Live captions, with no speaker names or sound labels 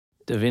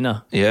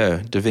Davina. Yeah,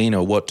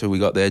 Davina, what do we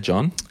got there,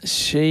 John?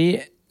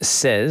 She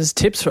says,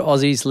 tips for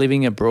Aussies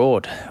living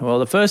abroad. Well,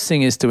 the first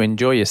thing is to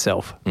enjoy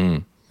yourself,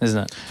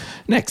 isn't it?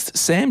 Next,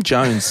 Sam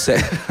Jones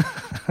said...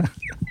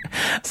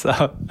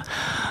 So,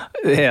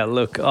 yeah,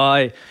 look,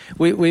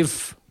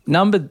 we've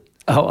numbered...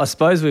 Oh, I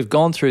suppose we've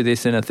gone through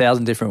this in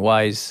 1,000 different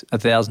ways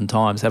 1,000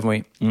 times, haven't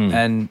we?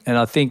 And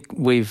I think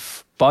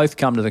we've both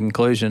come to the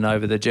conclusion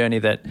over the journey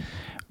that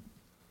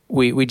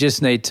we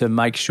just need to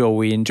make sure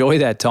we enjoy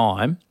that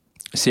time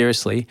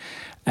seriously.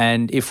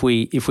 And if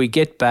we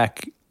get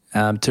back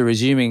to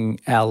resuming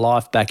our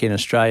life back in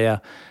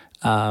Australia,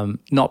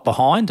 not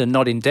behind and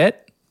not in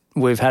debt,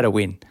 we've had a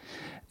win.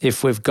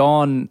 If we've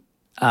gone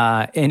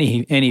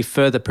any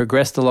further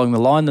progressed along the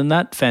line than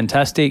that,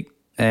 fantastic.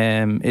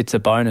 It's a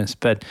bonus,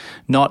 but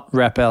not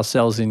wrap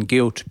ourselves in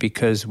guilt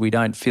because we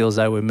don't feel as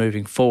though we're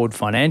moving forward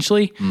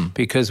financially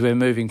because we're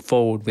moving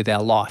forward with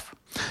our life.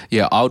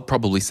 Yeah, I would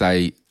probably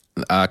say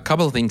a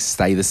couple of things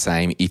stay the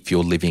same if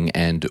you're living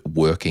and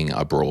working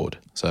abroad.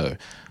 So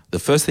the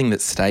first thing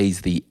that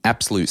stays the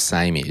absolute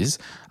same is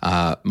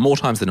more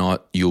times than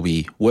not, you'll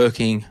be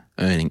working,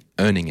 earning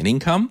an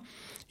income.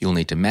 You'll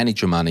need to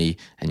manage your money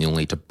and you'll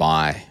need to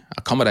buy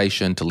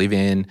accommodation to live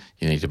in.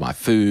 You need to buy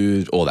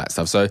food, all that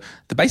stuff. So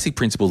the basic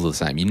principles are the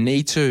same. You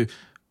need to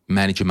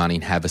manage your money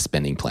and have a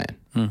spending plan,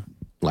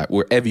 like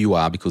wherever you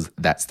are, because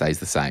that stays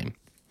the same.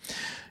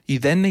 You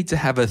then need to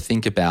have a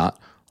think about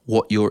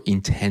what your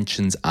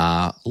intentions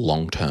are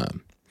long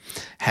term.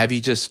 Have you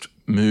just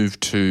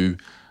moved to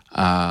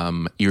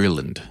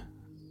Ireland?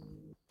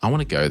 I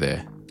want to go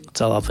there.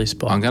 It's a lovely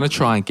spot. I'm going to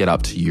try and get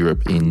up to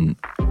Europe in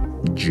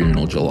June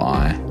or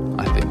July,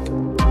 I think.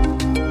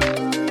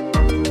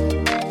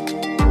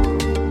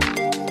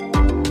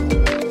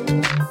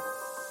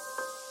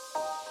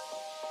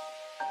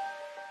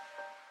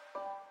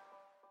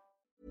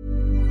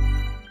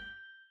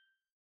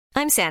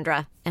 I'm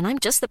Sandra, and I'm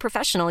just the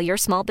professional your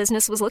small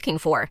business was looking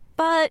for.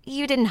 But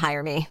you didn't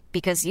hire me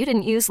because you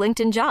didn't use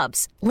LinkedIn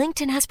Jobs.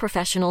 LinkedIn has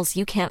professionals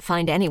you can't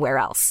find anywhere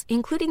else,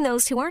 including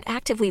those who aren't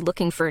actively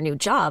looking for a new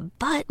job,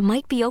 but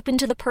might be open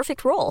to the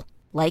perfect role,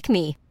 like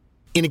me.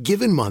 In a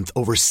given month,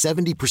 over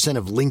 70%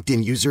 of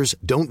LinkedIn users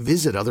don't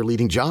visit other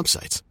leading job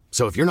sites.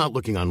 So if you're not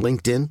looking on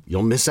LinkedIn,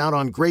 you'll miss out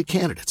on great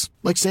candidates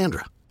like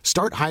Sandra.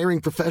 Start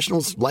hiring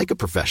professionals like a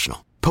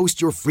professional. Post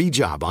your free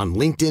job on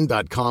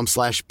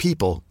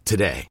linkedin.com/people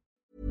today.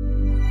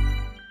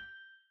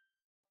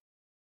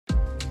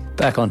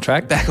 Back on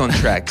track. Back on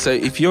track. So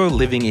if you're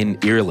living in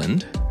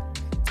Ireland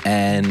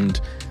and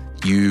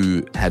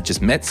you have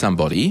just met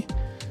somebody,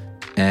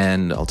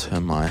 and I'll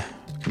turn my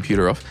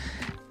computer off,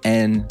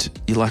 and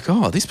you're like,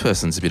 oh, this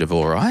person's a bit of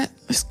all right.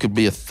 This could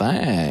be a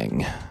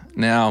thing.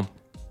 Now,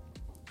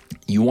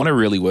 you want to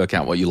really work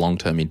out what your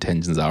long-term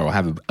intentions are or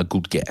have a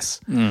good guess.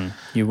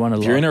 You want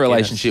to. If you're in a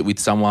relationship with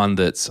someone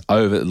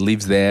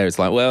lives there, it's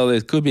like, well, there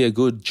could be a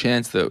good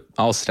chance that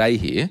I'll stay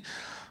here.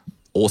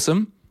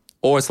 Awesome.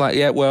 Or it's like,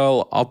 yeah,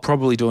 well, I'll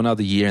probably do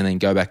another year and then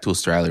go back to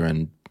Australia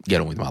and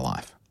get on with my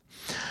life.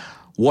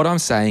 What I'm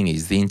saying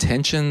is the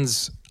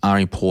intentions are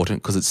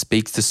important because it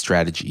speaks to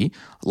strategy.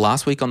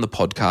 Last week on the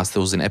podcast,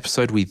 there was an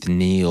episode with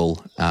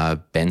Neil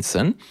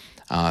Benson,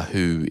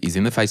 who is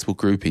in the Facebook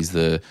group. He's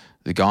the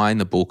guy in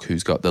the book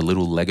who's got the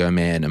little Lego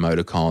man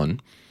emoticon.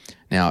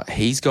 Now,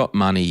 he's got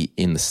money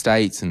in the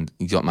States and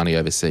he's got money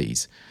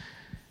overseas.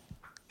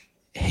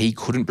 He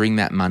couldn't bring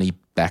that money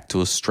back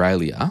to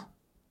Australia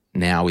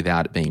now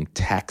without it being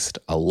taxed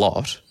a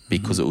lot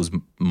because it was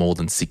more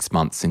than 6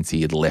 months since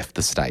he had left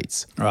the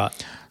States. Right.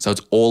 So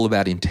it's all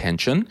about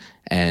intention.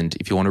 And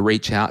if you want to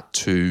reach out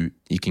to,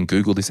 you can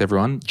Google this,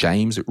 everyone,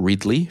 James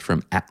Ridley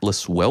from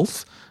Atlas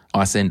Wealth.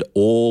 I send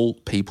all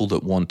people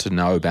that want to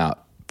know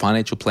about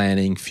financial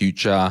planning,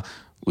 future,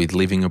 with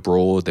living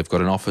abroad. They've got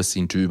an office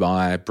in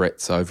Dubai.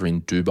 Brett's over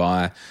in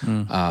Dubai.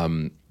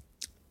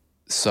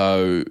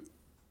 So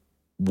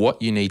what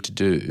you need to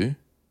do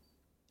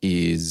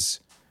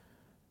is,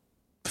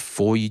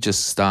 before you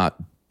just start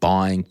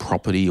buying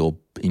property or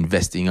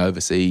investing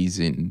overseas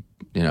in,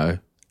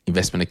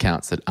 investment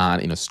accounts that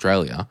aren't in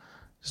Australia,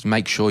 just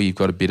make sure you've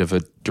got a bit of a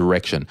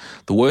direction.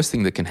 The worst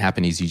thing that can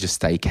happen is you just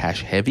stay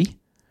cash heavy,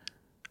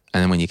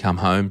 and then when you come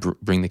home,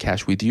 bring the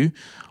cash with you.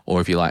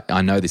 Or if you're like,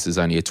 I know this is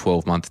only a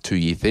 12-month,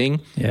 2-year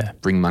thing,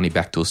 bring money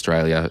back to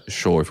Australia.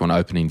 Sure, if you want to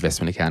open an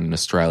investment account in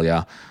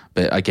Australia.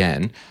 But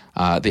again,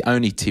 the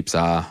only tips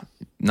are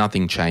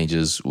nothing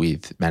changes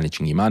with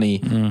managing your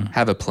money.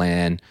 Have a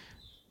plan.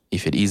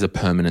 If it is a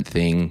permanent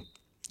thing,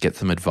 get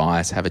some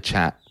advice, have a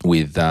chat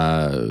with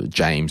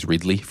James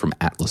Ridley from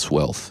Atlas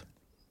Wealth.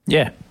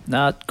 Yeah,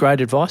 no, great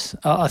advice.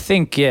 I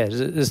think,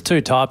 there's two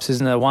types,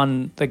 isn't there?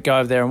 One that go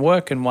over there and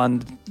work and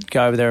one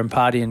go over there and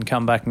party and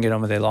come back and get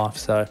on with their life.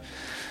 So,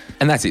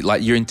 and that's it.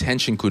 Like your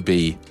intention could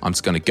be, I'm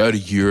just going to go to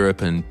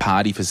Europe and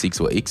party for 6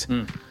 weeks.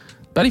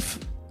 But if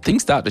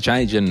things start to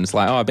change and it's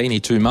like, oh, I've been here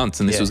 2 months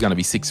and this was going to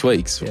be 6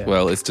 weeks.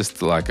 Well, it's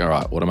just like, all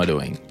right, what am I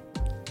doing?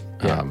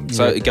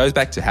 So it goes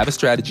back to have a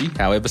strategy,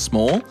 however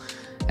small,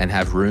 and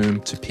have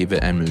room to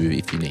pivot and move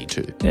if you need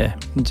to. Yeah,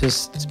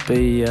 just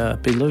be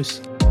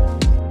loose.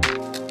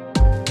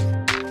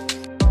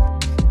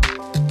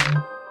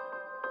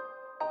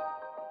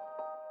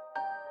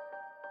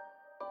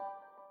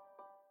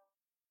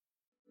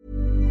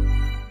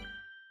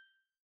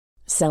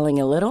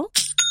 Selling a little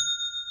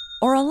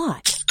or a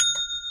lot?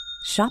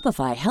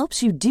 Shopify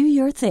helps you do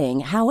your thing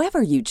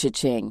however you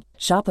cha-ching.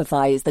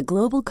 Shopify is the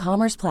global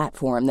commerce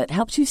platform that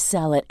helps you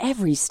sell at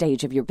every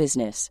stage of your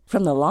business.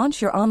 From the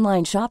launch your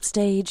online shop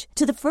stage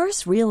to the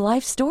first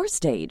real-life store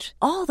stage,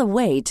 all the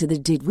way to the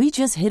did we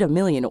just hit a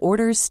million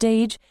orders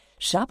stage.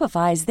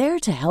 Shopify is there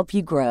to help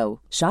you grow.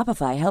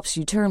 Shopify helps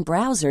you turn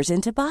browsers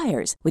into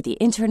buyers with the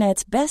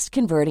internet's best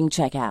converting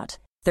checkout.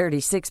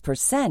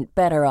 36%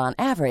 better on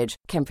average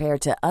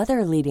compared to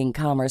other leading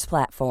commerce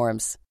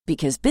platforms.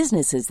 Because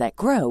businesses that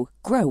grow,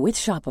 grow with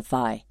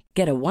Shopify.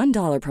 Get a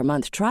 $1 per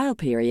month trial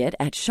period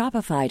at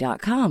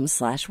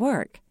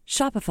shopify.com/work.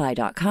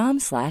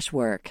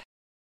 Shopify.com/work.